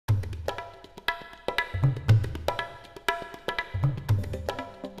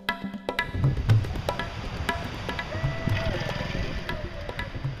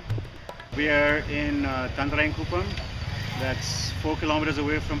We are in Tandrain Kupam. That's 4 kilometers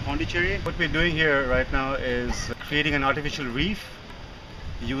away from Pondicherry. What we're doing here right now is creating an artificial reef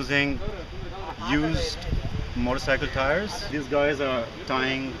using used motorcycle tires. These guys are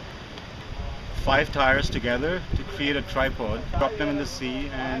tying 5 tires together to create a tripod, drop them in the sea,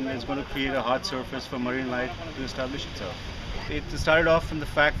 and it's going to create a hard surface for marine life to establish itself. It started off from the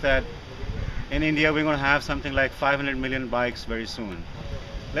fact that in India we're going to have something like 500 million bikes very soon.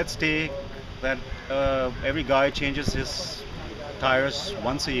 Let's take that every guy changes his tires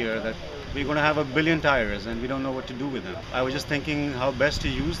once a year, that we're going to have 1 billion tires and we don't know what to do with them. I was just thinking how best to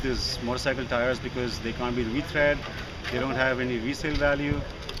use these motorcycle tires because they can't be retread, they don't have any resale value.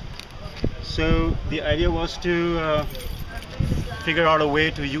 So the idea was to figure out a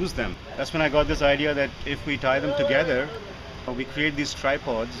way to use them. That's when I got this idea that if we tie them together, we create these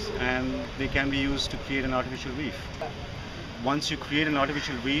tripods and they can be used to create an artificial reef. Once you create an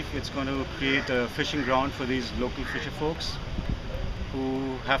artificial reef, it's going to create a fishing ground for these local fisher folks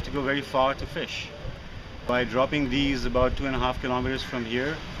who have to go very far to fish. By dropping these about 2.5 kilometers from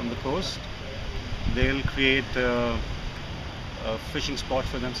here, from the coast, they'll create a fishing spot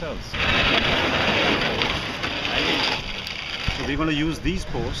for themselves. So we're going to use these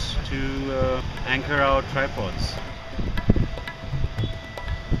posts to anchor our tripods.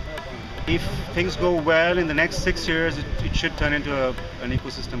 If things go well, in the next 6 years, it should turn into an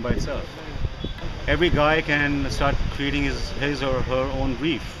ecosystem by itself. Every guy can start creating his or her own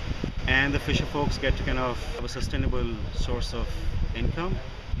reef, and the fisher folks get to kind of have a sustainable source of income.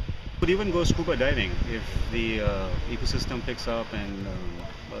 Could even go scuba diving if the ecosystem picks up and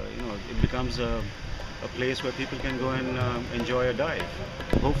it becomes a place where people can go and enjoy a dive.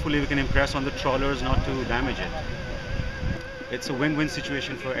 Hopefully we can impress on the trawlers not to damage it. It's a win-win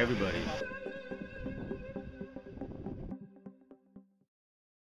situation for everybody.